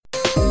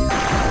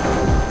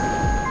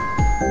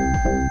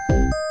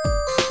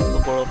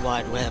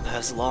Wide Web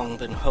has long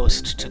been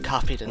host to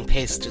copied and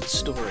pasted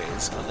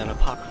stories of an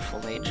apocryphal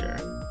nature.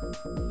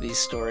 These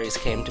stories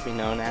came to be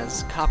known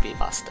as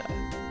copypasta,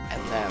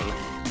 and then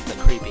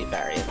the creepy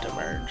variant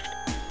emerged.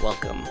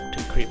 Welcome to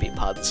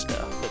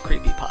Creepypodsta, the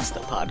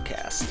Creepypasta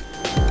podcast.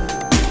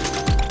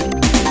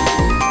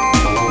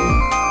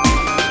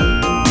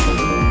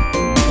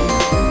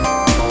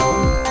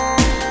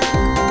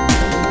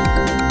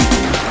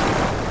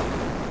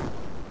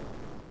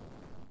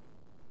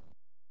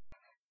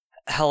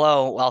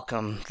 Hello,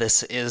 welcome.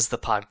 This is the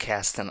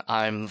podcast, and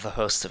I'm the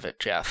host of it,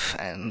 Jeff,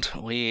 and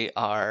we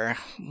are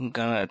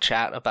gonna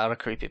chat about a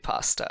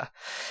creepypasta.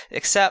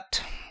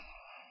 Except,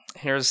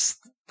 here's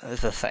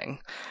the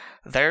thing.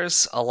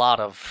 There's a lot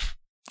of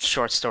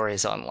short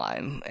stories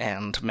online,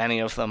 and many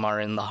of them are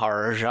in the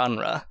horror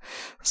genre.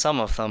 Some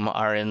of them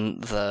are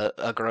in the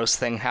a gross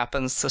thing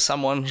happens to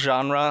someone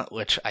genre,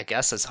 which I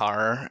guess is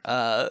horror,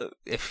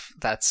 if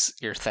that's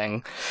your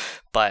thing.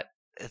 But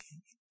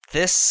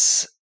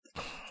this...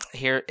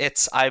 Here,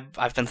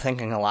 I've been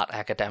thinking a lot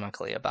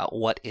academically about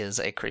what is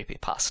a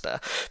creepypasta,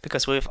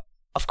 because we've,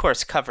 of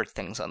course, covered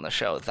things on the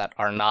show that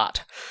are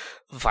not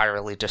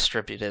virally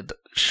distributed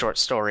short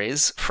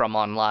stories from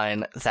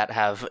online that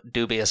have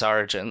dubious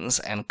origins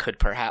and could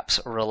perhaps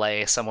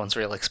relay someone's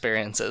real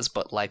experiences,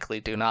 but likely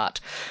do not,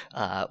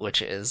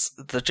 which is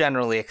the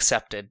generally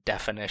accepted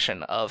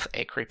definition of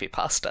a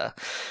creepypasta.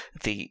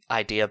 The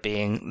idea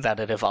being that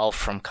it evolved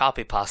from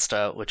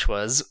copypasta, which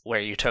was where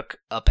you took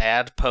a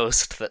bad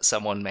post that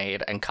someone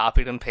made and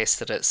copied and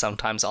pasted it,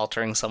 sometimes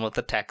altering some of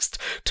the text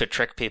to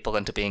trick people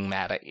into being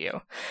mad at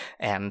you.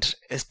 And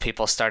as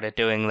people started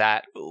doing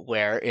that,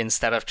 where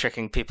instead of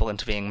tricking people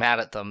into being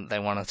mad at them, they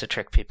wanted to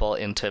trick people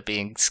into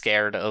being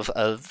scared of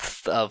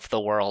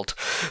the world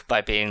by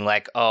being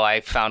like, oh,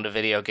 I found a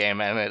video game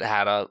and it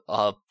had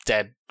a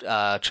dead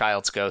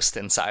child's ghost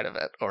inside of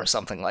it, or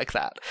something like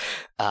that.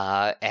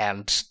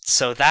 And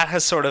so that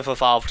has sort of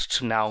evolved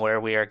to now where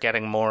we are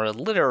getting more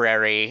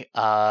literary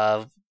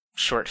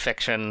short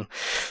fiction,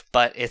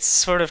 but it's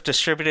sort of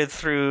distributed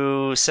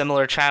through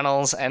similar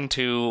channels and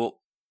to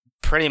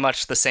pretty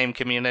much the same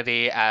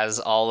community as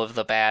all of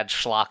the bad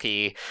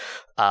schlocky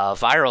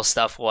viral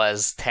stuff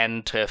was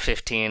 10 to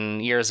 15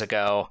 years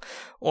ago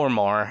or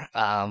more.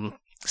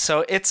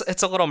 So it's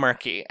a little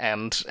murky,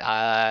 and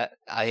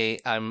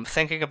I'm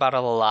thinking about it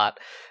a lot,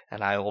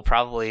 and I will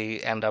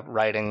probably end up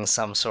writing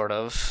some sort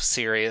of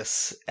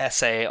serious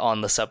essay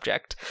on the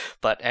subject.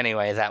 But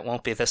anyway, that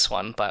won't be this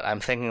one, but I'm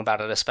thinking about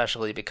it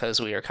especially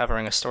because we are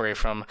covering a story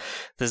from...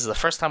 This is the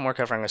first time we're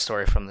covering a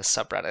story from this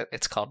subreddit.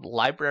 It's called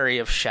Library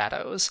of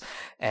Shadows,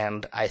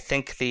 and I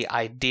think the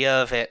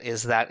idea of it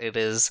is that it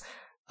is...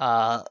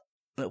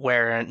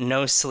 where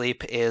No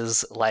Sleep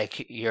is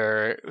like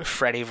your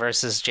Freddy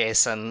versus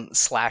Jason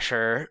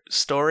slasher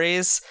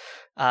stories,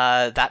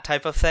 that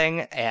type of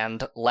thing,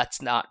 and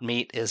Let's Not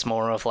Meet is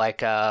more of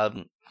like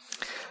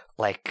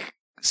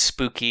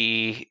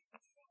spooky,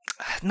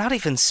 not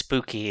even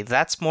spooky,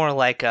 that's more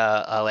like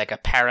a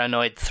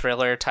paranoid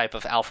thriller type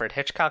of Alfred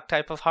Hitchcock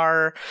type of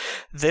horror.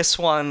 This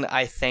one,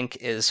 I think,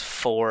 is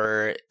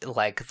for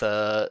like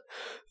the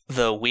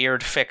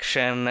weird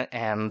fiction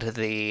and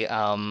the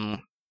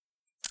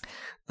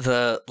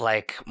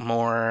like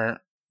more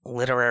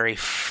literary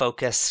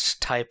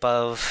focused type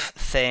of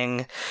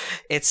thing.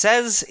 It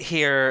says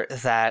here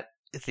that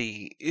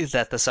the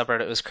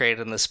subreddit was created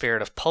in the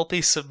spirit of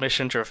pulpy,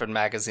 submission-driven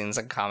magazines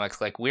and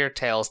comics like Weird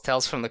Tales,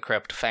 Tales from the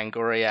Crypt,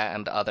 Fangoria,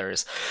 and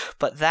others.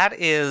 But that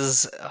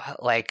is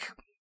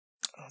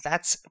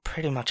that's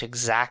pretty much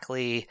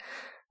exactly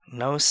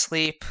No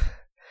Sleep.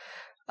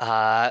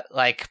 But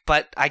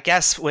I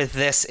guess with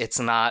this, it's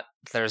not,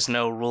 there's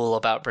no rule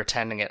about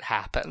pretending it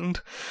happened.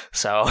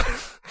 So,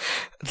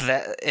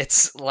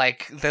 it's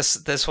like,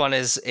 this one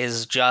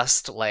is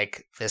just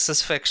like, this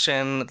is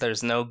fiction,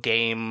 there's no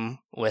game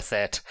with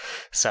it.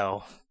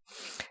 So,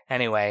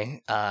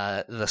 anyway,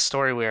 the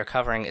story we are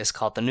covering is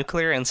called The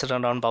Nuclear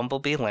Incident on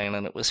Bumblebee Lane,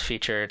 and it was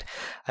featured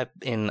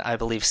in, I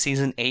believe,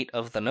 Season 8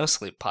 of the No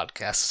Sleep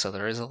podcast, so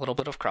there is a little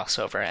bit of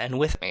crossover. And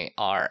with me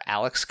are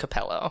Alex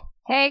Capello.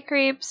 Hey,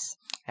 creeps.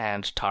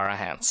 And Tara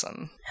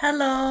Hansen.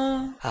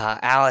 Hello.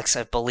 Alex,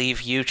 I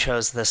believe you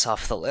chose this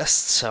off the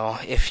list, so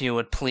if you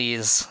would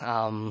please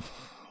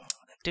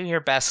do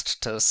your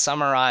best to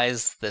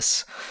summarize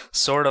this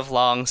sort of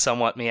long,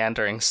 somewhat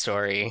meandering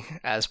story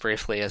as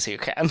briefly as you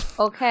can.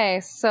 Okay,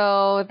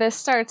 so this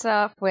starts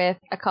off with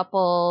a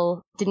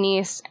couple,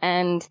 Denise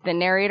and the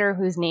narrator,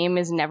 whose name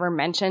is never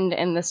mentioned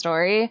in the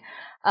story,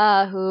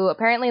 who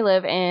apparently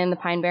live in the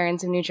Pine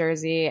Barrens of New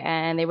Jersey,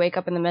 and they wake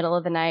up in the middle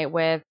of the night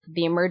with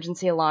the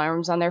emergency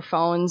alarms on their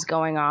phones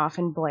going off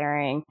and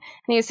blaring. And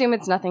they assume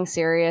it's nothing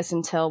serious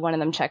until one of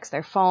them checks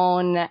their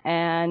phone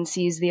and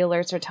sees the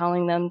alerts are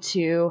telling them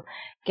to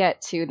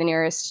get to the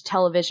nearest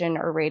television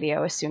or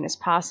radio as soon as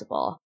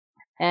possible.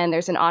 And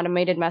there's an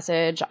automated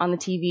message on the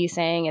TV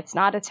saying it's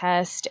not a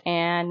test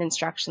and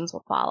instructions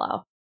will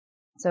follow.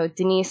 So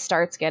Denise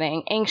starts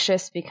getting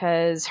anxious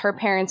because her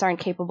parents aren't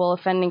capable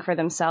of fending for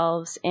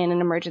themselves in an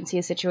emergency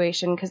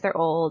situation because they're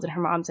old and her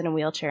mom's in a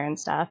wheelchair and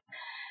stuff.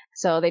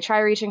 So they try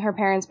reaching her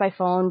parents by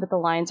phone, but the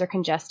lines are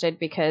congested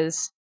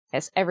because,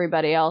 as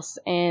everybody else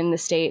in the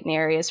state and the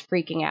area is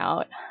freaking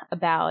out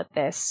about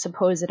this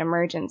supposed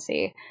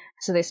emergency.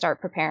 So they start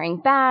preparing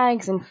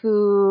bags and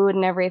food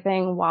and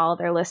everything while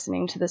they're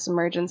listening to this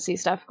emergency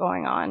stuff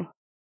going on.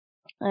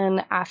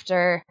 And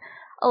after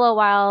a little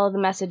while, the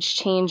message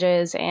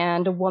changes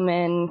and a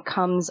woman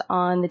comes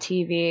on the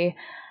TV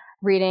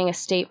reading a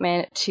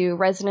statement to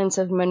residents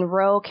of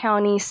Monroe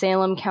County,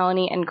 Salem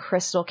County, and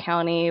Crystal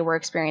County. We're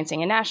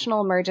experiencing a national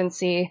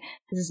emergency.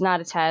 This is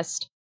not a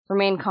test.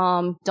 Remain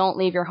calm. Don't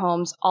leave your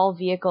homes. All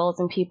vehicles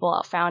and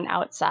people found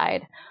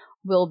outside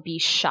will be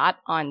shot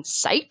on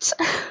sight.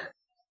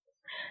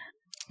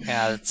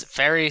 Yeah, it's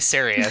very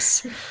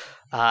serious.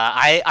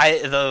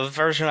 The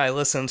version I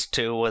listened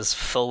to was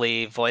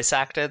fully voice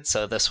acted,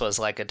 so this was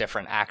like a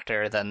different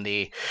actor than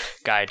the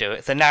guy doing.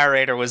 The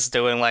narrator was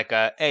doing like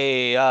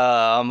 "Hey,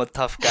 I'm a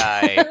tough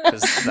guy,"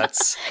 because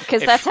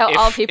that's how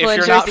all people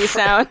in Jersey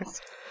sound.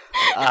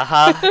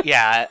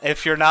 Yeah.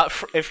 If you're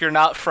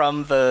not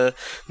from the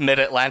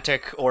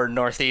Mid-Atlantic or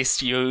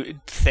Northeast, you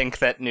think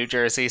that New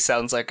Jersey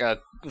sounds like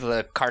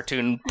the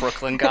cartoon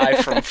Brooklyn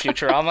guy from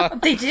Futurama.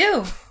 They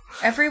do.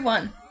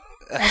 Everyone.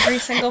 Every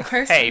single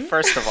person. Hey,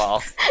 first of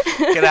all,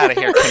 get out of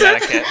here,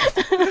 Connecticut.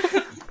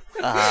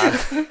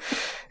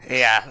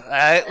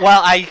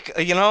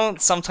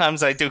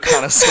 Sometimes I do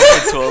kind of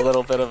slip into a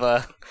little bit of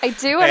a... I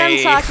do when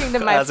I'm talking to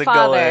my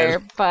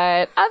father,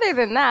 but other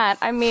than that,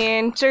 I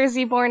mean,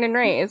 Jersey born and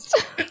raised.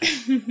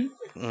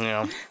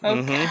 Yeah.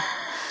 Okay.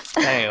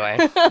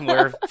 Anyway,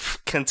 we're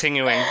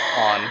continuing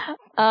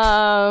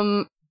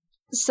on.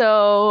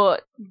 So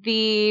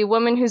the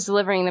woman who's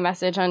delivering the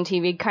message on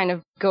TV kind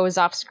of goes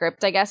off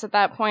script, I guess, at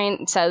that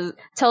point,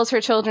 tells her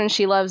children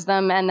she loves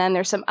them, and then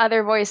there's some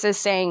other voices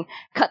saying,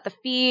 cut the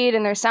feed,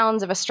 and there's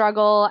sounds of a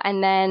struggle,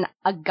 and then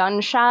a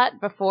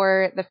gunshot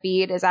before the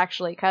feed is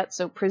actually cut,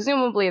 so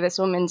presumably this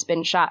woman's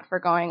been shot for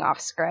going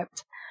off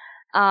script.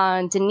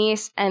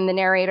 Denise and the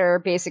narrator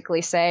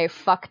basically say,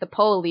 fuck the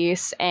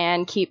police,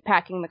 and keep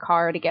packing the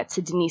car to get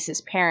to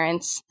Denise's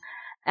parents.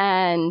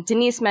 And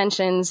Denise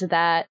mentions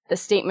that the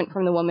statement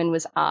from the woman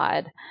was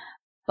odd,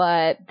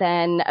 but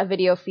then a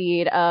video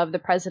feed of the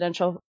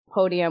presidential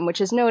podium,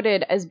 which is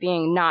noted as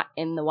being not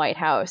in the White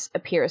House,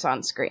 appears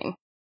on screen.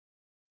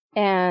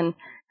 And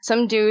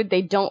some dude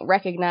they don't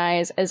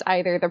recognize as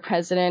either the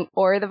president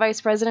or the vice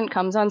president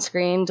comes on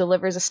screen,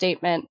 delivers a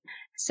statement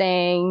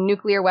saying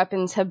nuclear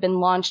weapons have been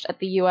launched at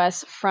the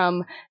U.S.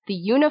 from the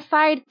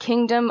Unified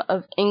Kingdom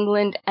of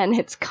England and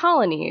its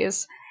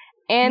colonies,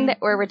 and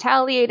that we're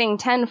retaliating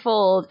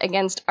tenfold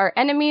against our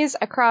enemies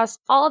across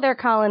all their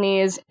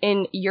colonies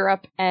in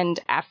Europe and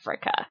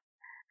Africa.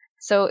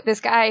 So this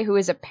guy, who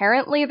is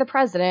apparently the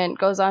president,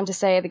 goes on to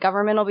say the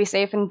government will be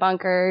safe in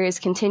bunkers,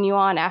 continue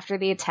on after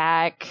the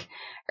attack,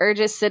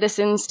 urges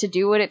citizens to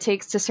do what it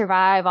takes to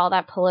survive, all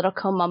that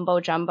political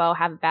mumbo-jumbo,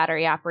 have a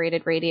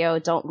battery-operated radio,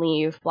 don't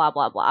leave, blah,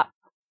 blah, blah.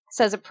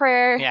 Says a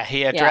prayer. Yeah,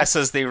 he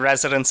addresses the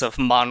residents of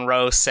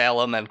Monroe,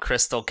 Salem, and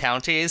Crystal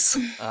counties,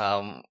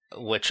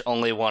 which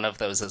only one of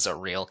those is a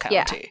real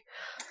county.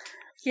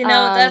 Yeah. You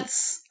know,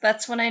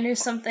 that's when I knew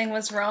something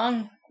was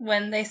wrong,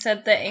 when they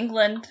said that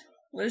England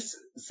was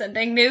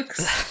sending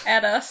nukes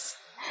at us.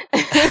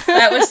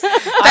 That was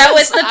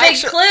the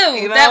big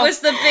clue. You know, that was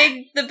the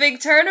big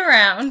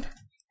turnaround.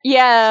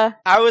 Yeah.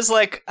 I was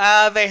like,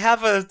 they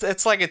have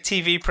it's like a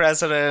TV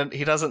president.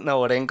 He doesn't know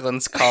what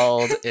England's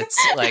called.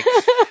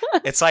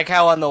 It's like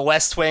how on the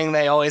West Wing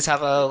they always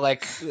have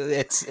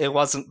it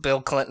wasn't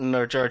Bill Clinton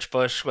or George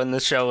Bush when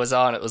the show was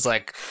on. It was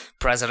like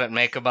President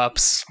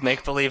Make-a-Ups,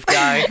 make-believe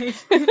guy.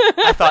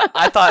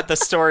 I thought the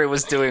story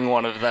was doing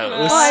one of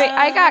those. Well,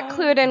 I got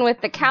clued in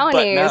with the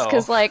counties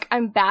because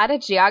I'm bad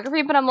at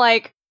geography, but I'm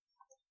like,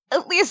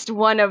 at least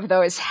one of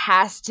those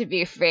has to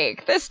be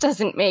fake. This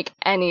doesn't make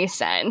any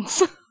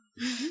sense.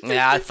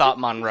 Yeah, I thought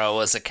Monroe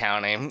was a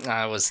county.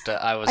 I was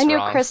I knew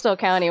wrong. Crystal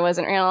County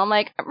wasn't real. I'm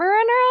like, Monroe,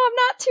 I'm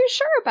not too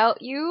sure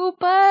about you,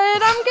 but I'm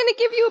gonna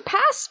give you a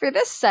pass for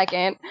this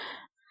second.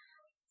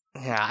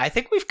 Yeah, I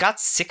think we've got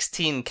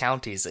 16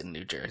 counties in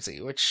New Jersey,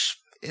 which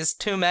is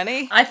too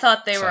many. I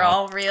thought they were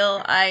all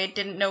real. I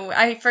didn't know.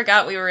 I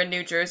forgot we were in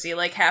New Jersey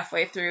like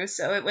halfway through,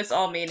 so it was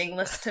all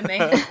meaningless to me.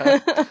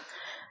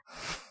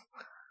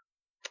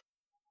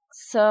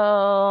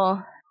 So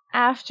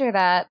after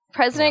that,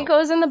 President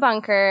goes in the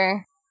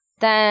bunker.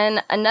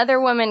 Then another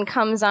woman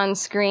comes on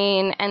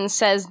screen and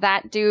says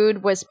that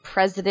dude was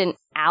President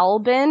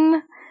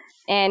Albin,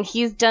 and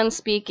he's done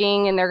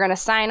speaking, and they're going to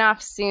sign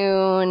off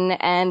soon,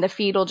 and the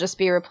feed will just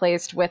be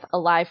replaced with a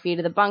live feed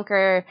of the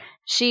bunker.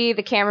 She,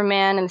 the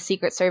cameraman, and the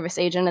Secret Service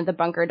agent at the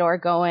bunker door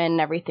go in,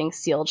 and everything's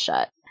sealed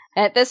shut.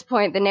 At this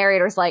point, the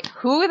narrator's like,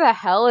 who the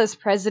hell is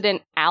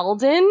President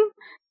Alden?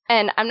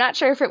 And I'm not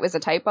sure if it was a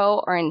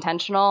typo or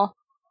intentional,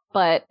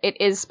 but it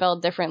is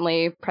spelled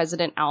differently,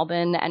 President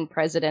Albin and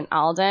President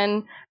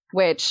Alden,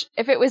 which,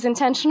 if it was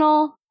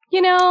intentional,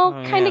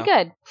 kind of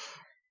good.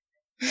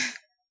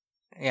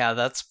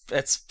 Yeah,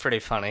 it's pretty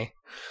funny.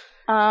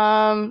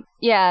 Then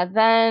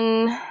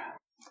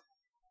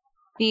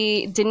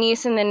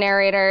Denise and the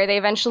narrator, they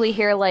eventually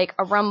hear like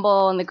a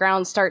rumble and the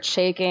ground starts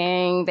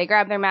shaking. They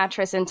grab their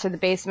mattress into the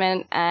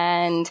basement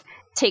and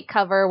take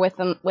cover with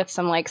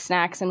some like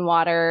snacks and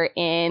water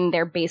in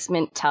their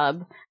basement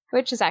tub,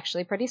 which is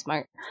actually pretty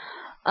smart.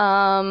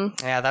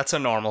 Yeah, that's a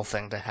normal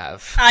thing to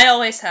have. I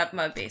always have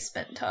my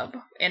basement tub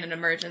in an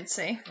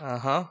emergency.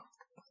 Uh-huh.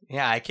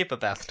 Yeah, I keep a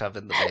bathtub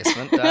in the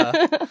basement.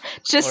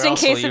 Just in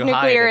case of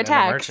nuclear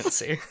attacks.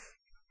 Emergency.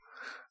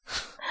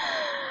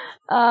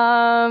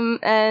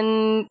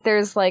 And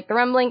there's like the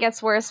rumbling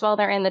gets worse while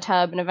they're in the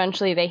tub, and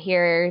eventually they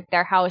hear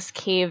their house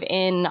cave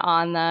in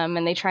on them,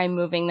 and they try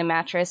moving the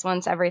mattress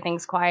once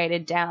everything's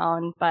quieted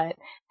down, but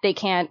they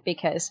can't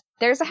because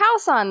there's a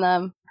house on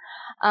them.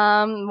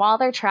 While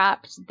they're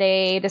trapped,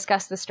 they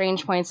discuss the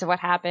strange points of what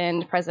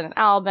happened to President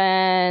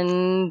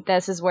Albin.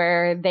 This is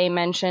where they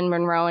mention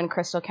Monroe and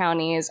Crystal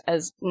counties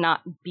as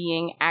not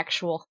being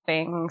actual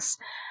things.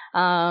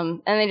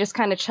 And they just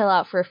kind of chill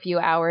out for a few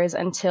hours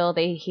until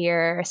they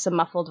hear some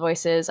muffled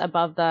voices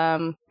above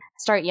them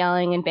start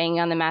yelling and banging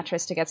on the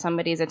mattress to get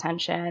somebody's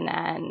attention,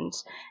 and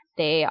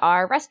they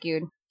are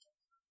rescued.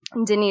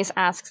 Denise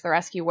asks the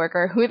rescue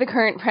worker who the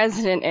current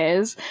president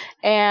is,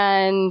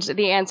 and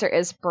the answer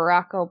is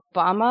Barack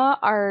Obama.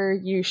 Are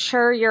you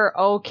sure you're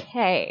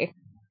okay?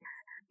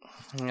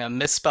 Yeah,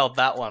 misspelled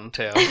that one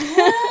too.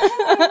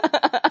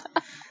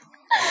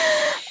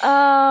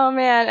 Oh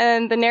man,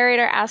 and the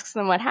narrator asks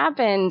them what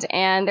happened,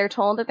 and they're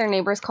told that their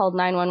neighbors called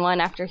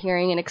 911 after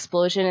hearing an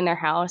explosion in their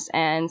house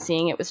and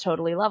seeing it was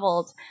totally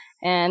leveled.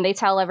 And they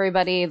tell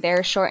everybody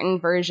their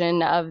shortened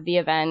version of the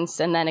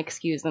events and then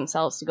excuse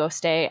themselves to go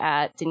stay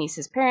at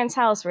Denise's parents'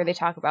 house where they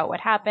talk about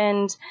what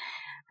happened.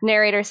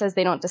 Narrator says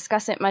they don't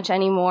discuss it much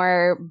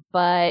anymore,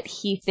 but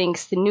he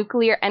thinks the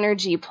nuclear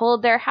energy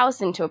pulled their house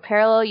into a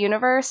parallel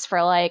universe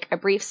for like a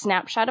brief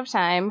snapshot of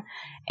time,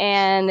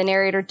 and the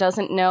narrator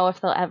doesn't know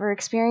if they'll ever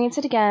experience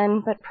it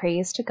again, but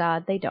praise to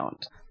God they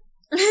don't.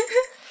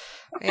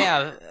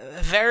 Yeah,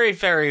 very,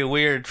 very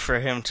weird for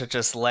him to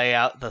just lay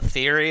out the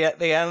theory at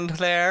the end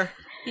there.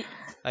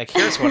 Like,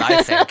 here's what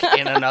I think.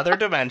 In another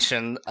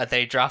dimension,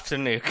 they dropped a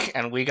nuke,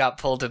 and we got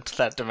pulled into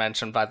that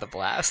dimension by the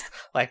blast.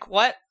 Like,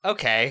 what?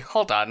 Okay,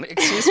 hold on.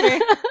 Excuse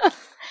me?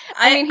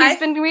 I mean, he's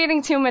been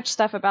reading too much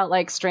stuff about,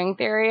 like, string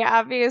theory,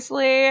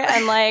 obviously,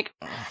 and, like,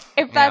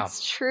 if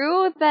that's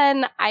true,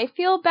 then I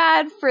feel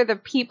bad for the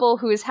people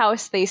whose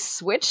house they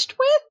switched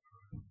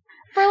with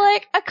for,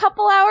 like, a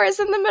couple hours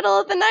in the middle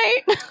of the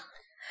night.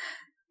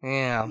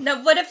 Yeah.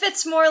 No, what if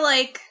it's more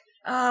like,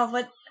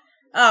 at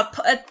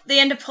the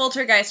end of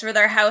Poltergeist, where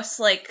their house,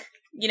 like,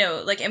 you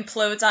know, like,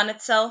 implodes on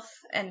itself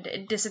and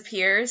it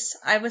disappears?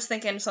 I was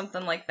thinking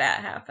something like that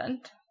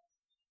happened.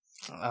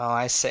 Oh,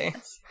 I see.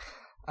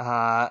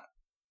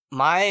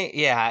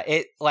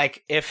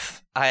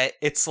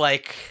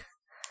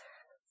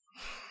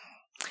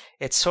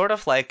 It's sort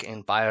of like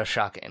in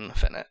BioShock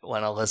Infinite,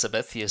 when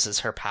Elizabeth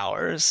uses her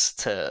powers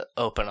to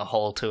open a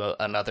hole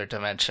to another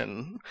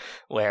dimension,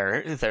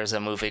 where there's a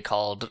movie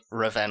called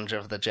Revenge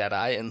of the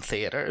Jedi in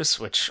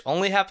theaters, which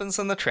only happens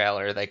in the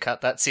trailer. They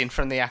cut that scene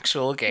from the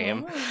actual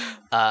game.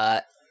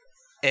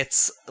 It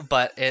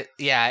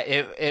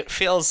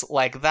feels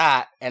like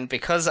that, and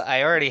because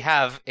I already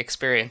have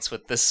experience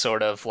with this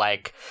sort of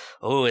like,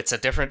 oh, it's a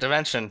different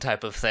dimension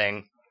type of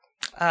thing,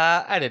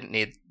 I didn't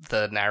need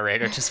the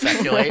narrator to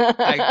speculate.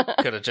 I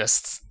could have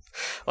just,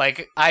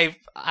 like, I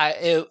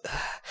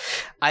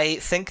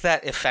think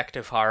that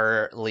effective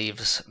horror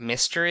leaves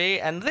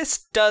mystery, and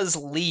this does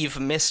leave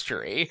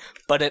mystery,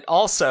 but it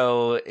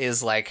also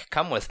is like,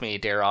 come with me,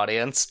 dear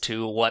audience,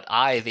 to what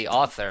I, the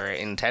author,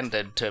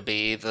 intended to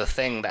be the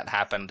thing that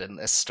happened in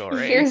this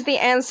story. Here's the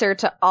answer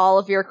to all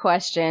of your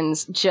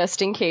questions,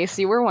 just in case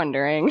you were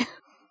wondering.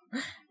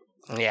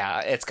 Yeah,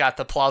 it's got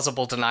the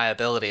plausible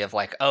deniability of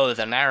like, oh,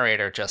 the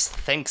narrator just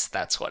thinks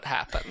that's what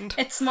happened.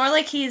 It's more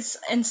like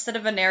instead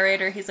of a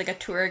narrator, he's like a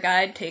tour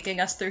guide taking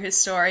us through his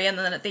story, and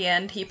then at the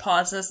end he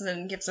pauses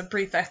and gives a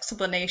brief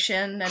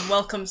explanation and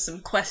welcomes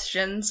some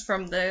questions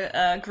from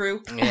the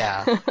group.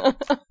 Yeah.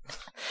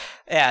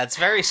 Yeah, it's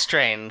very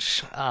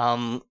strange.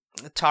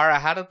 Tara,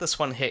 how did this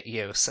one hit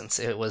you, since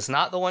it was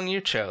not the one you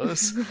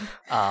chose?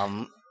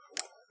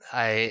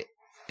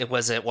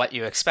 Was it what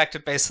you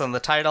expected based on the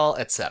title,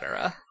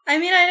 etc.? I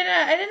mean,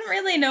 I didn't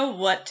really know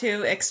what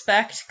to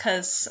expect,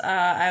 because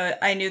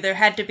I knew there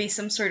had to be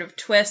some sort of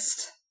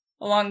twist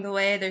along the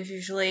way. There's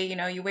usually, you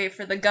know, you wait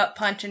for the gut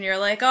punch and you're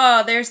like,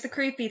 oh, there's the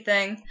creepy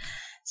thing.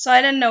 So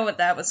I didn't know what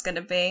that was going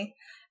to be.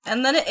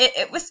 And then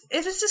it was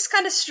just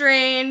kind of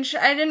strange.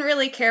 I didn't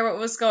really care what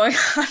was going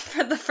on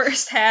for the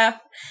first half.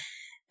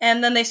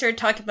 And then they started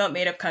talking about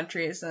made-up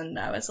countries, and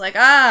I was like,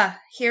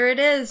 here it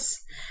is.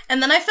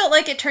 And then I felt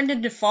like it turned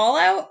into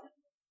Fallout.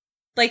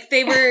 Like,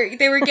 they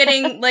were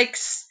getting, like,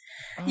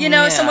 you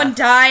know, someone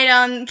died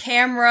on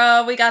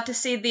camera. We got to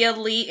see the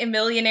elite and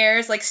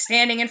millionaires, like,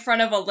 standing in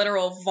front of a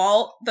literal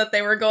vault that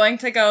they were going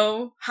to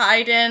go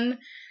hide in.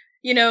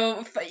 You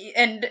know,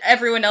 and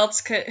everyone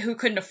else who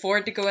couldn't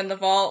afford to go in the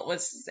vault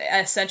was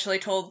essentially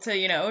told to,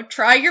 you know,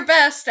 try your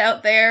best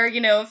out there.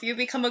 You know, if you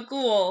become a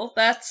ghoul,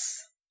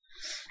 that's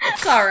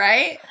It's all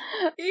right.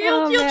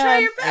 You'll try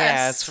your best.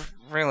 Yeah, it's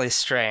really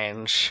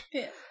strange.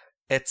 Yeah.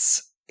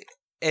 It's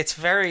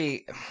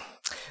very...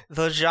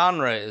 The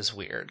genre is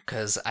weird,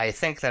 because I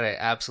think that it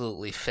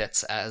absolutely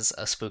fits as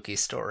a spooky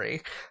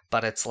story,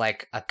 but it's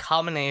like a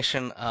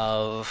combination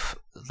of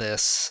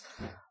this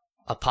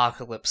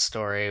apocalypse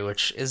story,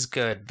 which is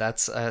good,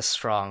 that's a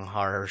strong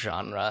horror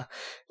genre,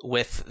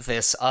 with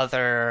this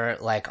other,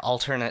 like,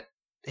 alternate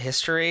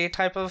history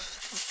type of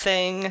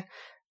thing,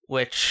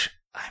 which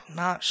I'm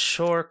not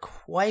sure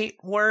quite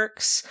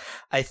works.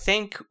 I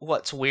think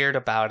what's weird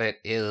about it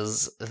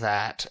is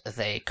that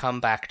they come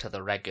back to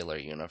the regular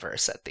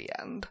universe at the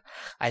end.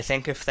 I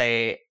think if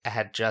they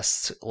had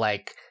just,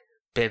 like,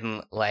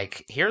 been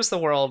like, here's the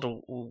world,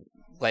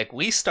 like,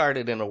 we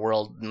started in a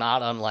world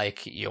not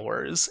unlike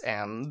yours,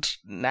 and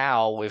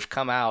now we've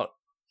come out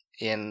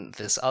in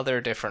this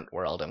other different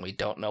world, and we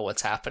don't know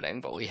what's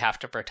happening, but we have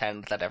to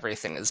pretend that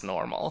everything is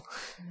normal.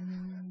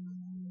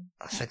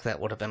 I think that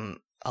would have been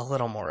a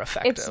little more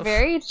effective. It's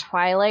very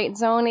Twilight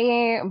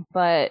Zone-y,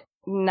 but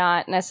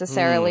not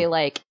necessarily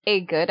like a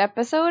good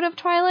episode of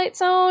Twilight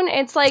Zone.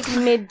 It's like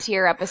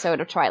mid-tier episode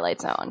of Twilight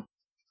Zone.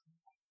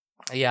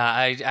 Yeah,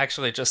 I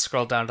actually just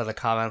scrolled down to the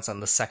comments, and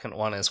the second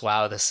one is,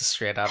 wow, this is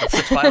straight out of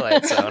the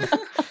Twilight Zone.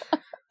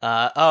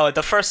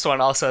 The first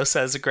one also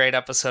says a great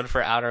episode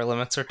for Outer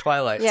Limits or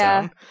Twilight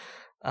Zone.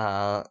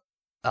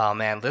 Oh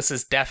man, this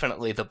is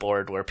definitely the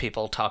board where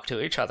people talk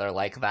to each other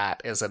like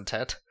that, isn't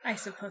it? I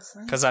suppose so.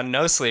 Because on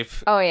No Sleep,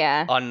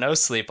 on No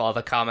Sleep, all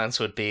the comments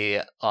would be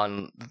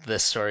on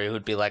this story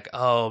would be like,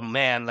 "Oh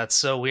man, that's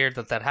so weird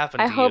that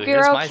happened to you. Hope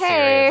Here's you're my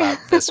theory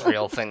about this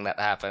real thing that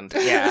happened."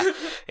 Yeah,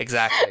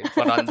 exactly.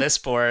 But on this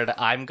board,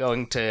 I'm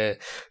going to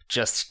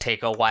just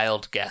take a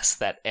wild guess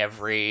that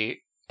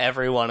every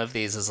one of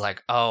these is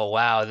like, "Oh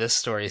wow, this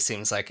story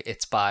seems like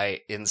it's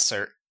by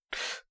insert."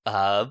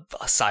 A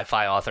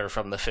sci-fi author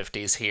from the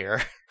 50s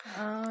here.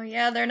 Oh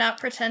yeah, they're not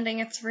pretending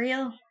it's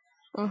real.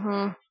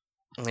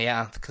 Mm-hmm.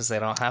 Yeah, because they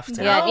don't have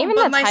to. Yeah, No, even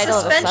but the my title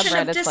of the suspension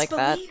of subreddit's like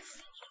that.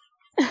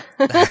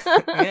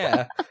 disbelief.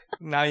 Yeah.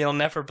 Now you'll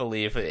never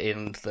believe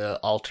in the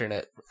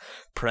alternate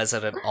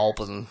President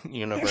Alban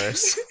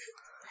universe.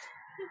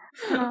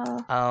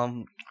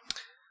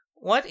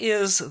 What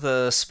is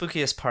the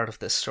spookiest part of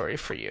this story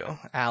for you?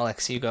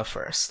 Alex, you go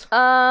first.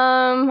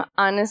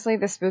 Honestly,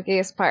 the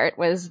spookiest part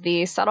was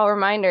the subtle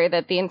reminder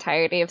that the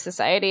entirety of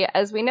society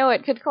as we know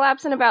it could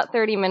collapse in about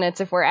 30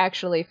 minutes if we're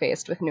actually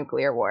faced with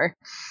nuclear war.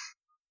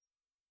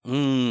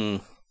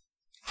 Sobering.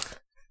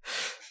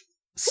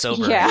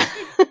 Yeah.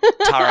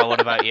 Tara,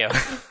 what about you?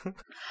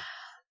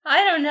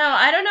 I don't know.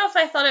 I don't know if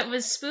I thought it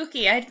was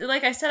spooky.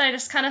 Like I said, I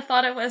just kind of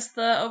thought it was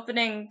the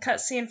opening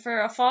cutscene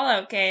for a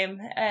Fallout game,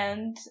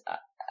 and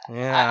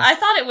yeah. I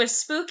thought it was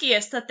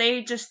spookiest that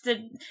they just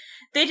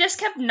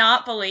kept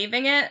not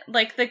believing it.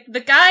 Like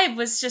the guy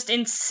was just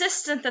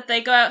insistent that they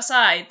go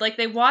outside. Like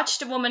they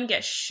watched a woman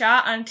get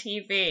shot on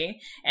TV,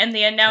 and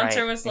the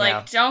announcer was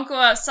like, "Don't go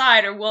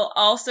outside, or we'll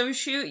also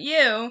shoot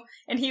you."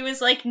 And he was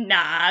like,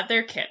 "Nah,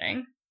 they're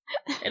kidding.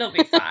 It'll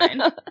be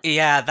fine."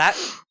 Yeah,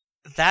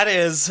 that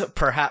is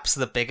perhaps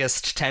the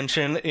biggest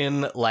tension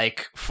in,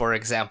 like, for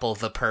example,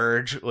 The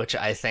Purge, which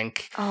I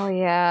think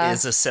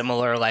is a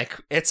similar, like,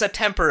 it's a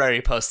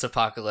temporary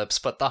post-apocalypse,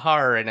 but the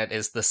horror in it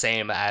is the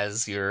same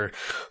as your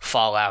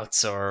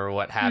Fallouts or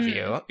what have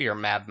you, your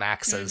Mad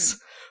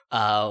Maxes,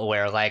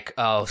 where, like,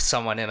 oh,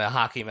 someone in a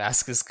hockey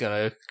mask is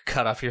gonna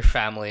cut off your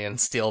family and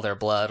steal their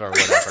blood or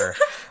whatever.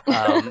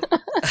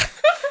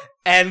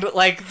 And,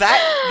 like,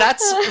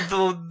 that's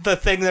the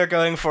thing they're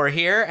going for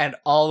here, and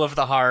all of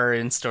the horror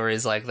in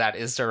stories like that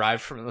is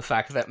derived from the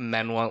fact that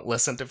men won't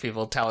listen to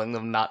people telling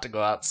them not to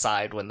go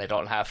outside when they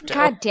don't have to.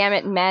 God damn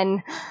it,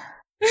 men.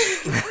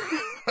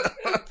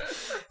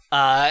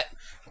 I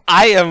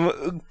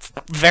am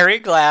very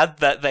glad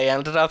that they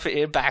ended up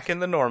back in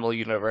the normal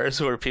universe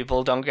where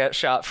people don't get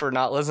shot for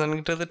not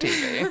listening to the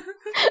TV.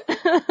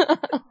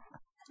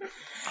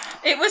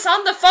 It was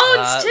on the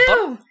phones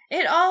too.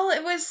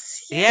 It was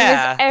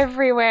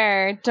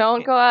everywhere.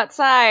 Don't go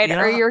outside,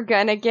 or you're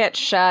gonna get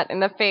shot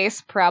in the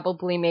face.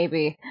 Probably,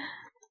 maybe.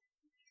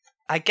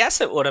 I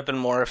guess it would have been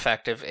more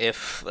effective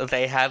if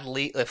they had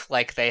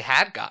they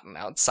had gotten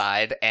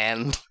outside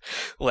and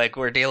like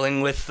we're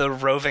dealing with the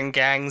roving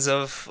gangs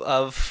of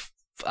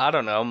I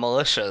don't know,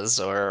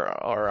 militias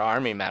or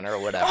army men or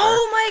whatever.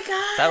 Oh my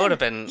god! That would have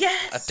been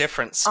a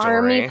different story.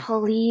 Army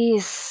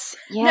police.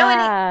 Yeah. No,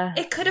 and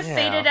it could have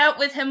faded out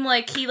with him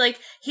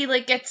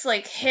he gets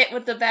like hit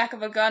with the back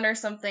of a gun or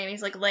something. And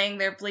he's like laying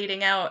there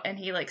bleeding out, and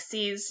he like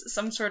sees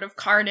some sort of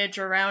carnage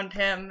around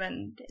him,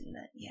 and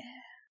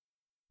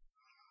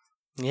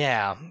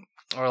yeah.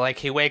 Or like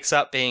he wakes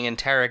up being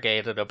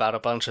interrogated about a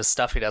bunch of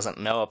stuff he doesn't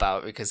know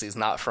about because he's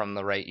not from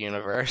the right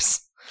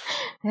universe.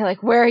 They're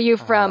like, where are you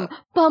from?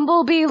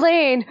 Bumblebee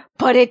Lane,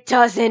 but it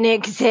doesn't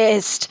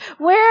exist.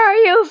 Where are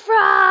you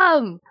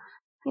from?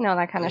 You know,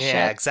 that kind of shit.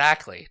 Yeah,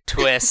 exactly.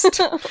 Twist.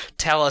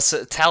 Tell us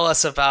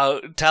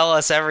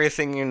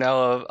everything you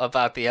know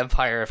about the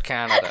Empire of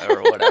Canada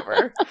or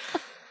whatever.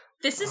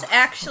 This is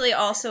actually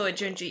also a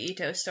Junji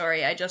Ito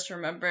story. I just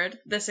remembered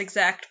this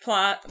exact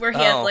plot where he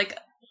had like,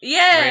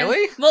 yeah,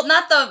 really? Well,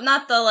 not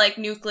the like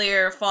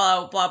nuclear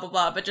fallout, blah blah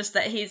blah, but just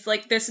that he's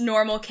like this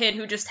normal kid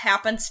who just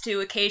happens to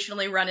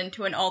occasionally run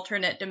into an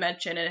alternate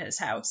dimension in his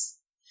house.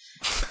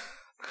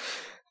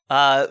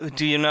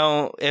 Do you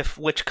know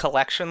which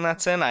collection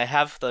that's in? I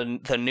have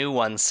the new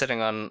one sitting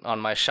on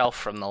my shelf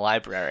from the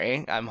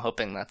library. I'm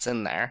hoping that's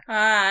in there.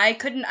 I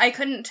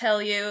couldn't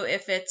tell you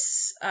if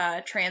it's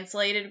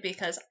translated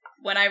because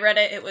when I read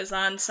it, it was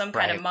on some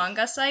kind of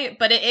manga site,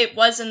 but it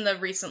was in the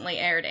recently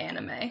aired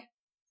anime.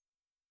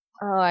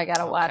 Oh, I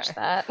gotta watch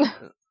that.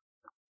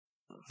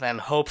 Then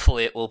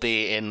hopefully it will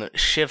be in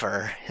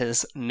Shiver,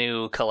 his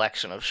new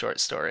collection of short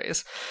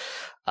stories.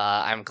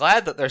 I'm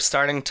glad that they're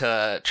starting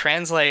to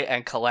translate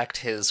and collect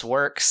his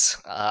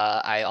works.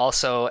 I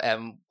also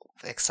am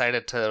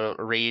excited to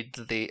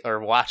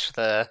watch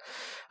the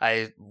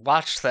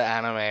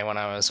anime when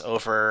I was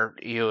over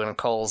you and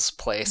Cole's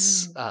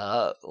place.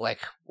 What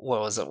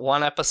was it?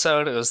 One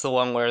episode? It was the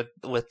one where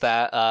with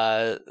that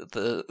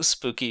the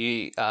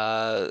spooky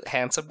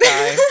handsome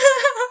guy.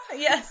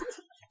 Yes.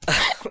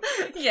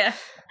 Yeah.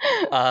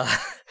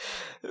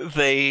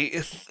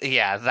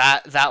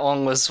 That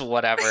one was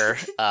whatever.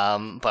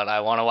 But I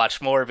want to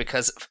watch more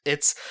because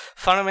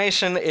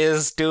Funimation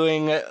is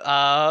doing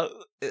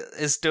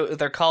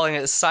they're calling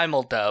it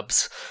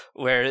simuldubs,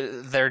 where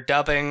they're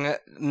dubbing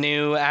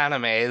new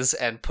animes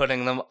and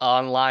putting them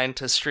online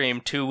to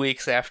stream 2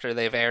 weeks after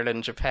they've aired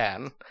in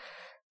Japan.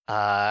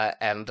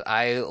 And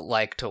I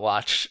like to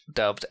watch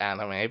dubbed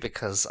anime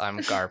because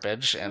I'm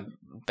garbage and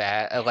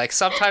bad. Like,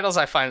 subtitles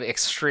I find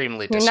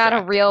extremely distracting. You're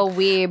not a real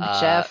weeb,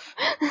 Jeff.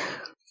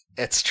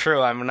 It's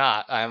true, I'm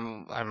not.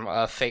 I'm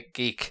a fake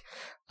geek.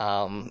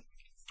 But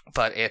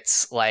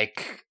it's,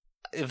 like,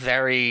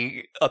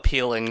 very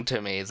appealing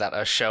to me that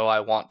a show I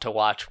want to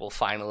watch will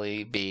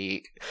finally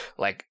be,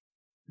 like,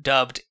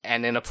 dubbed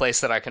and in a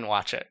place that I can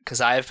watch it.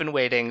 Because I have been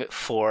waiting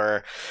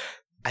for,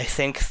 I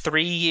think,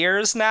 3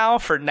 years now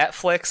for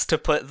Netflix to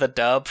put the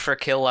dub for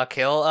Kill la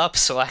Kill up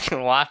so I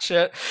can watch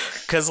it.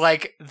 Because,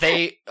 like,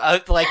 they,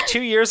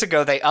 2 years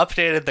ago, they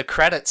updated the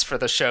credits for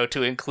the show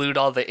to include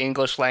all the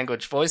English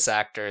language voice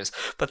actors,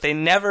 but they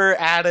never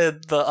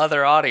added the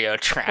other audio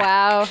track.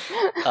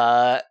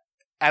 Wow.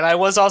 And I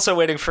was also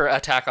waiting for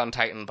Attack on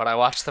Titan, but I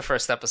watched the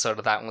first episode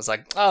of that and was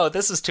like, oh,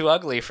 this is too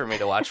ugly for me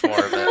to watch more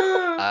of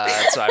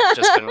it. So I've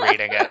just been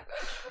reading it.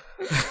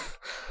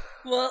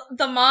 Well,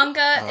 the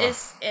manga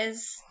is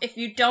if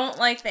you don't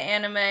like the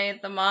anime,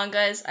 the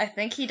manga is, I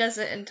think he does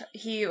it,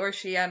 he or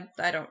she, I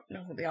don't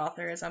know who the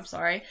author is, I'm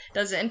sorry,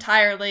 does it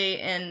entirely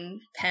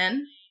in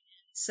pen.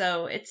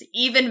 So it's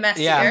even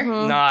messier.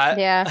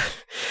 Yeah,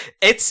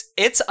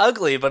 It's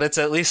ugly, but it's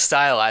at least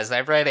stylized.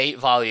 I've read 8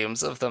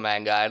 volumes of the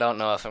manga. I don't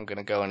know if I'm going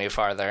to go any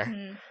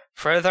farther.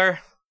 Farther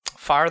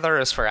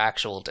is for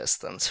actual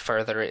distance.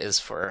 Further is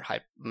for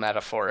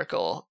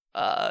metaphorical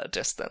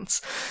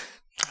distance.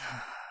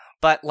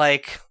 But,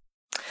 like,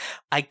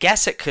 I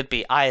guess it could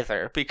be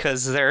either,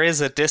 because there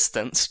is a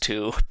distance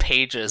to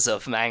pages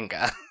of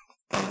manga.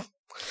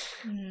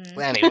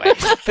 Anyway,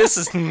 this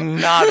is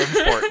not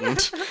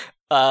important.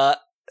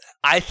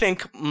 I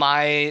think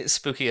my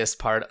spookiest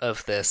part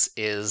of this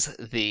is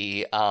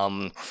the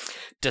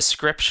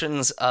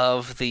descriptions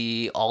of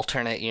the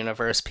alternate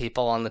universe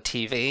people on the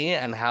TV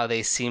and how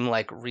they seem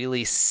like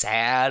really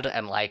sad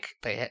and like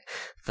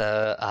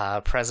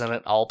the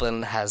President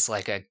Albin has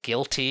like a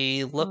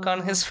guilty look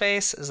on his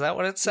face. Is that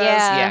what it says?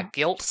 Yeah,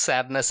 guilt,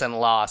 sadness, and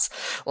loss.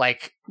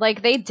 Like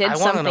they did something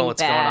bad. I want to know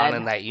what's going on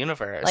in that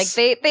universe. Like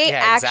they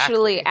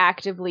actually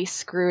actively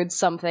screwed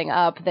something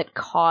up that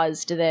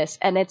caused this,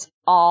 and it's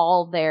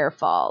all their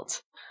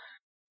fault.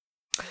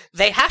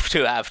 They have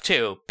to have,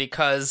 too,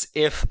 because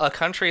if a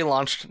country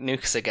launched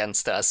nukes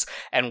against us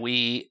and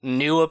we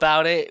knew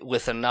about it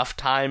with enough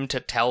time to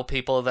tell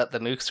people that the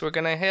nukes were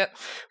going to hit,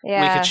 we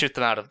could shoot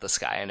them out of the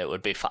sky and it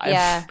would be fine.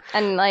 Yeah,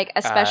 and, like,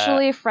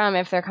 especially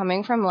if they're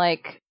coming from,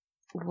 like,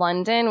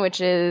 London, which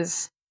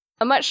is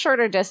a much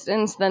shorter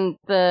distance than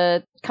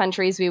the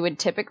countries we would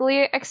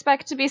typically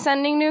expect to be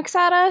sending nukes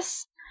at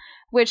us,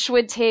 which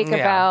would take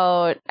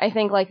about, I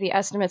think, like, the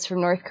estimates from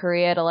North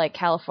Korea to, like,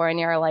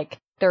 California are, like,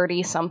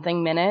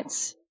 30-something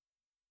minutes.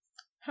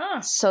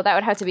 Huh. So that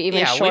would have to be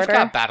even shorter. Yeah, we've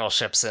got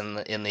battleships in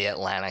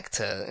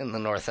the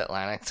North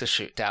Atlantic to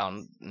shoot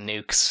down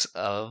nukes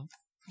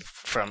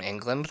from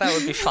England. That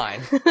would be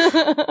fine.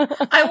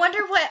 I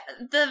wonder what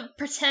the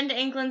pretend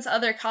England's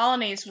other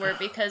colonies were,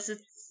 because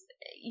it's,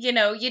 you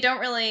don't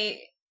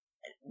really,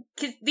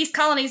 'cause these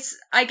colonies,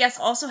 I guess,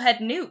 also had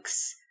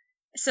nukes.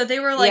 So they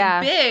were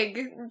like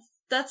big.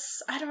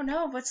 I don't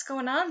know what's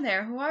going on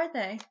there. Who are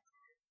they?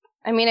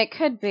 I mean, it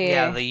could be.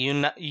 Yeah, the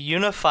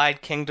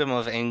unified kingdom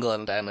of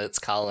England and its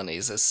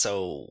colonies is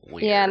so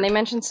weird. Yeah, and they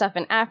mentioned stuff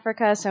in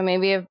Africa, so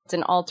maybe it's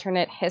an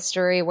alternate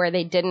history where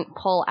they didn't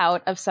pull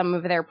out of some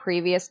of their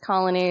previous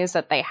colonies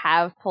that they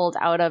have pulled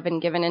out of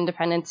and given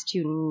independence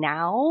to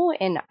now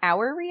in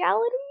our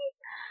reality?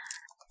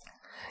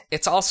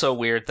 It's also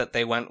weird that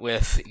they went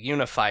with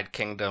Unified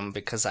Kingdom,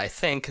 because I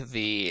think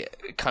the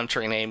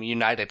country name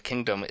United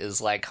Kingdom is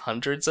like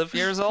hundreds of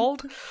years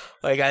old.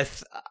 Like, I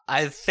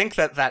think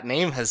that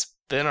name has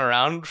been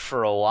around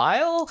for a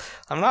while.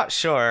 I'm not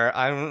sure.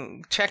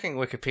 I'm checking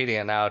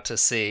Wikipedia now to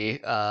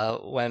see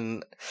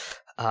when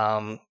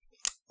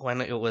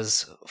it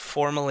was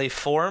formally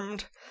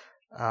formed.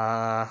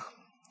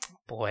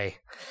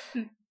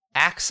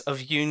 Acts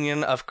of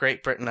Union of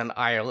Great Britain and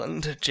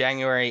Ireland,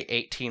 January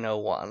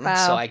 1801. Wow.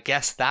 So I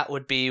guess that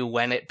would be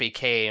when it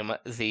became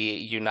the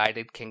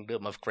United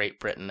Kingdom of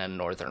Great Britain and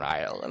Northern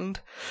Ireland.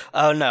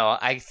 Oh no,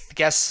 I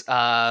guess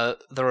the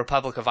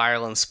Republic of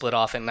Ireland split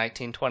off in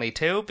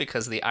 1922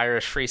 because the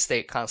Irish Free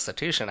State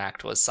Constitution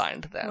Act was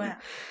signed then.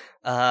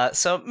 Wow.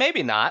 So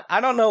maybe not.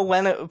 I don't know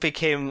when it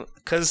became,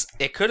 because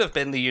it could have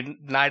been the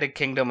United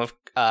Kingdom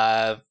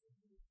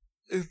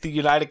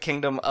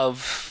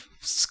of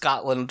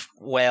Scotland,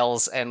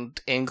 Wales,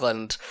 and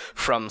England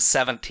from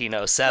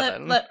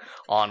 1707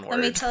 onward.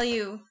 Let me tell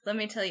you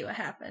what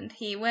happened.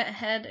 He went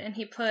ahead and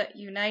he put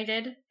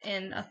United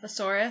in a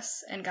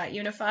thesaurus and got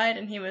unified,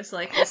 and he was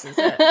like, "This is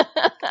it."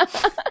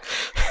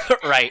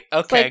 Right. Okay.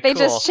 It's like they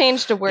cool. just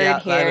changed a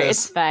word here.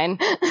 It's fine.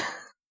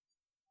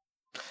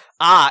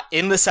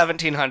 In the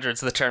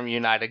 1700s, the term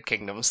United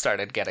Kingdom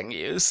started getting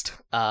used.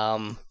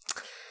 Boy,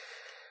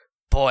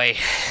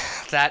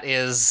 that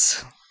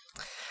is.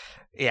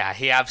 Yeah,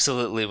 he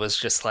absolutely was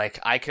just like,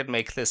 I could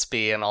make this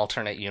be an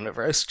alternate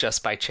universe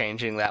just by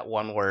changing that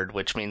one word,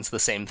 which means the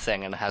same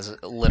thing and has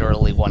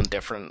literally one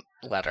different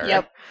letter.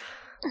 Yep.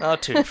 Oh,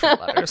 two different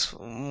letters.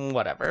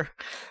 Whatever.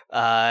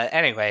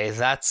 Anyway,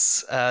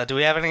 that's... do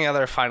we have any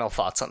other final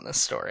thoughts on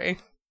this story?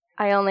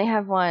 I only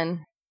have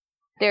one.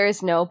 There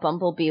is no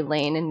Bumblebee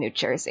Lane in New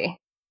Jersey.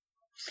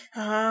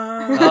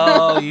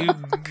 Oh, you...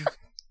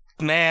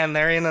 Man,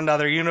 they're in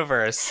another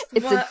universe.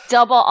 It's a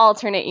double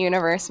alternate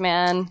universe,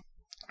 man.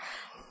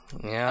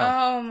 Yeah.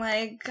 Oh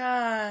my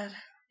god.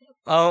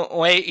 Oh,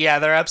 wait, yeah,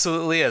 there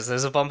absolutely is.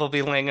 There's a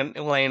Bumblebee Lane in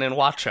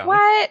Watchung.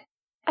 What?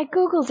 I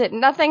googled it.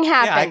 Nothing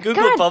happened. Yeah, I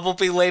googled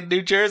Bumblebee Lane,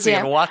 New Jersey,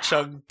 and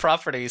Watchung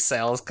property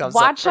sales comes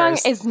up first.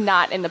 Watchung is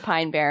not in the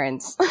Pine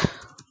Barrens.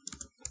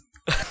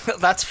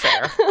 That's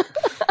fair.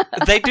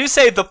 They do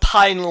say the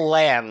Pine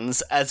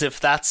Lands, as if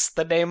that's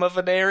the name of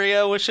an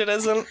area, which it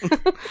isn't.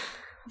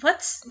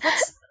 What's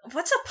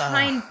a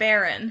Pine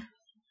Barren?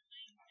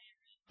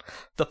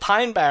 The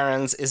Pine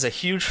Barrens is a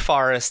huge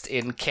forest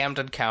in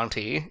Camden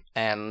County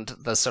and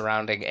the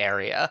surrounding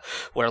area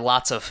where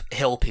lots of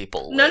hill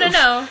people live.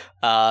 No.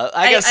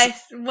 I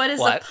guess. What is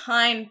a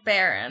Pine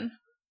Barren?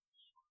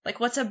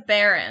 Like, what's a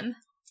barren?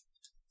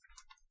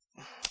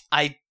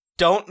 I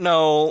don't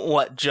know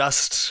what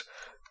just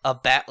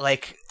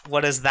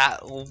what does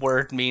that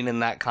word mean in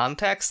that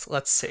context?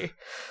 Let's see.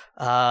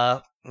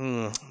 No,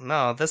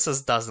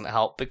 this doesn't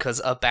help, because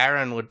a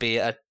barren would be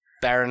a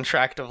barren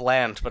tract of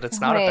land, but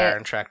it's not a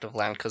barren tract of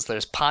land because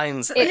there's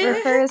pines there. It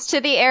refers to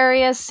the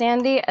area's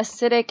sandy,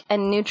 acidic,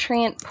 and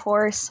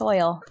nutrient-poor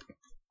soil.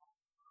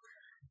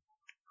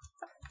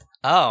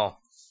 Oh.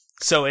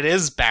 So it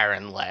is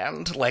barren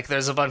land. Like,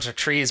 there's a bunch of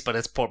trees, but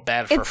it's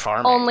bad for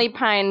farming. Only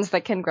pines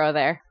that can grow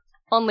there.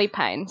 Only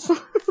pines.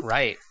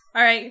 Right.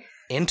 All right.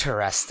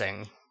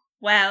 Interesting.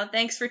 Wow,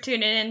 thanks for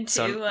tuning in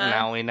to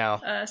now we know.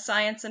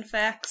 Science and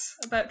facts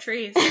about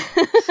trees.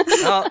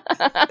 Well,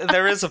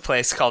 there is a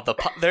place called the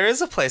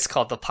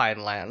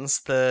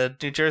Pinelands, the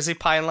New Jersey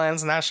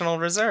Pinelands National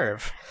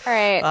Reserve. All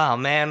right. Oh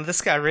man,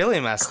 this guy really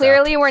messed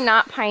Clearly, up. we're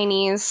not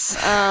pineys.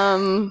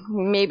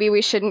 Maybe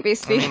we shouldn't be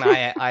speaking.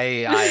 I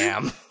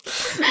am.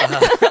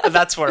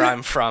 That's where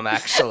I'm from,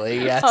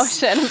 actually. Yes. Oh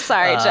shit! I'm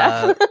sorry,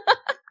 Jeff.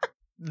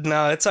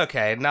 No, it's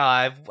okay. No,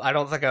 I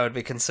don't think I would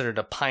be considered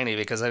a piney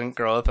because I didn't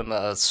grow up in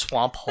the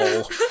swamp hole.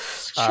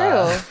 It's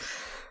true.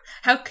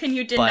 How can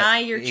you deny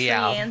your tree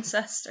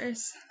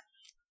ancestors?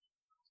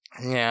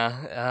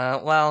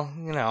 Yeah, well,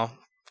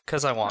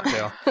 because I want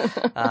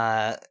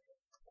to.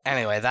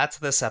 Anyway, that's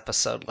this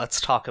episode. Let's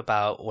talk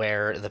about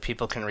where the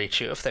people can reach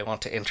you if they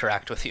want to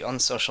interact with you on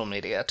social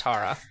media.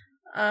 Tara.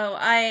 Oh,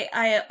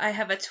 I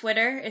have a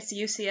Twitter. It's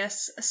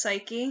UCS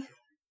Psyche,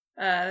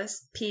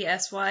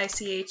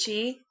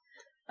 PSYCHE.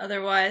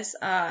 Otherwise,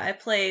 I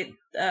play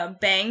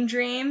Bang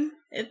Dream.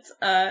 It's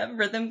a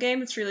rhythm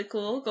game. It's really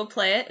cool. Go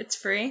play it. It's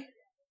free.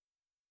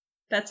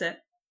 That's it.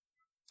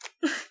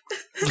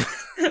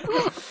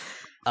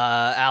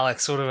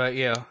 Alex, what about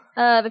you?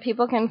 The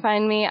people can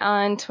find me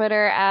on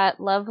Twitter at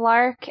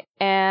Lovelark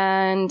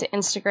and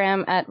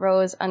Instagram at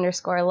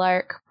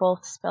Rose_Lark,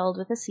 both spelled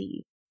with a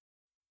C.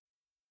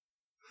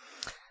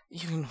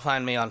 You can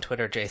find me on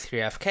Twitter,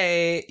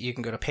 J3FK. You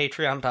can go to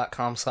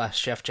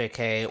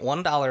patreon.com/JeffJK.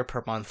 $1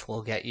 per month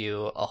will get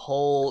you a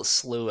whole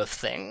slew of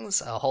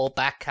things, a whole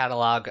back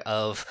catalog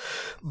of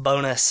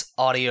bonus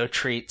audio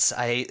treats.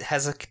 I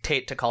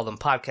hesitate to call them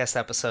podcast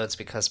episodes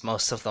because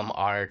most of them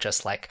are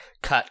just like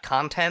cut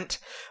content.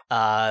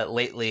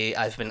 Lately,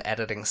 I've been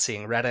editing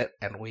Seeing Reddit,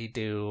 and we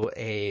do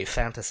a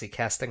fantasy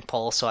casting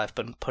poll, so I've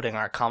been putting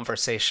our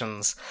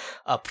conversations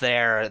up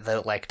there,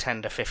 the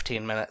 10 to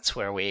 15 minutes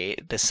where we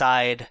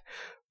decide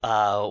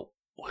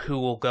who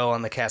will go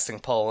on the casting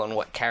poll and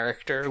what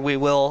character we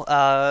will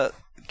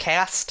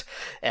cast.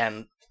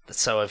 And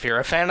so if you're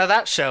a fan of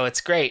that show,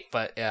 it's great.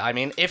 But I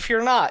mean, if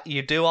you're not,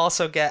 you do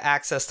also get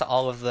access to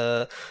all of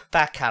the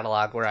back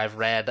catalog where I've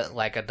read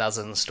like a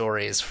dozen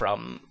stories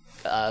from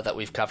that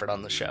we've covered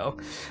on the show.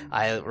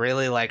 I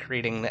really like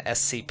reading the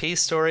SCP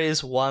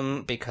stories,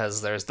 one,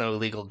 because there's no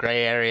legal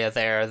gray area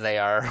there. They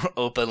are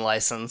open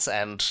license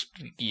and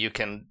you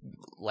can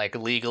like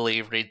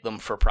legally read them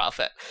for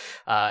profit.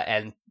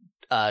 And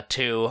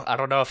two, I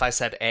don't know if I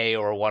said A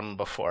or one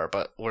before,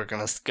 but we're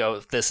gonna go,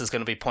 this is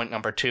gonna be point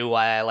number 2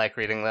 why I like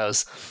reading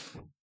those,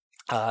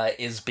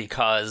 is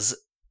because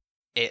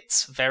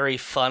it's very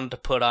fun to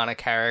put on a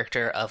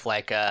character of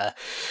like a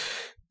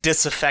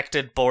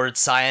disaffected bored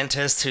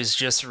scientist who's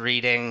just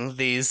reading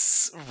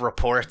these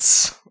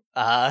reports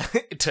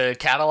to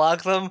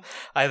catalog them.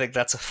 I think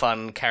that's a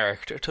fun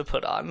character to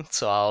put on.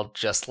 So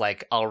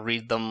I'll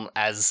read them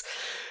as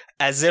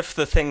if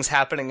the things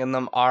happening in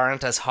them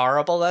aren't as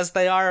horrible as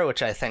they are,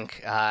 which I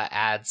think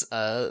adds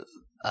a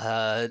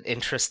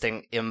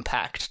interesting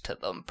impact to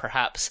them.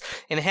 Perhaps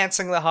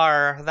enhancing the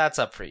horror, that's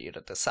up for you to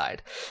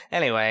decide.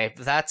 Anyway,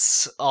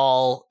 that's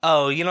all.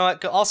 Oh, you know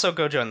what? Also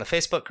go join the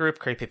Facebook group,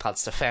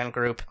 Creepypasta Fan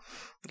Group.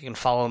 You can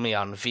follow me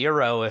on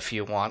Vero if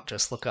you want.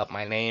 Just look up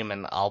my name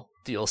and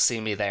you'll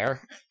see me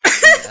there.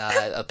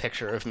 A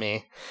picture of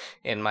me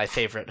in my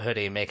favorite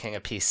hoodie making a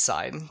peace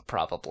sign,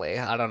 probably.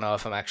 I don't know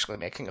if I'm actually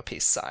making a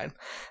peace sign.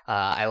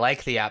 I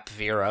like the app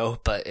Vero,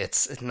 but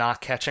it's not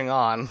catching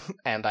on,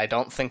 and I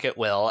don't think it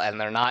will, and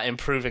they're not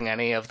improving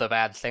any of the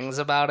bad things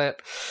about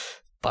it.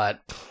 But,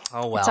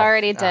 oh well. It's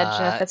already dead,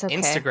 Jeff. It's okay.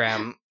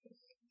 Instagram...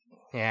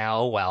 Yeah,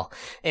 oh well.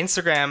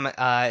 Instagram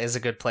is a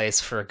good place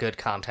for good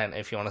content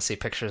if you want to see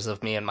pictures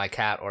of me and my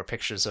cat or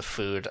pictures of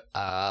food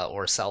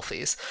or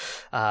selfies.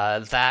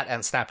 That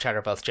and Snapchat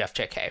are both Jeff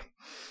JK.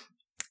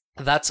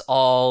 That's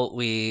all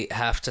we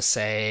have to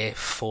say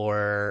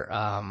for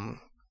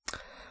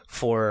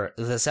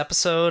this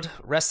episode.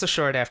 Rest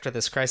assured, after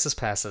this crisis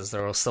passes,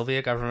 there will still be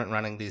a government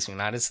running these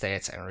United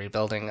States and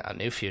rebuilding a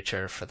new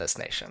future for this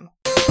nation.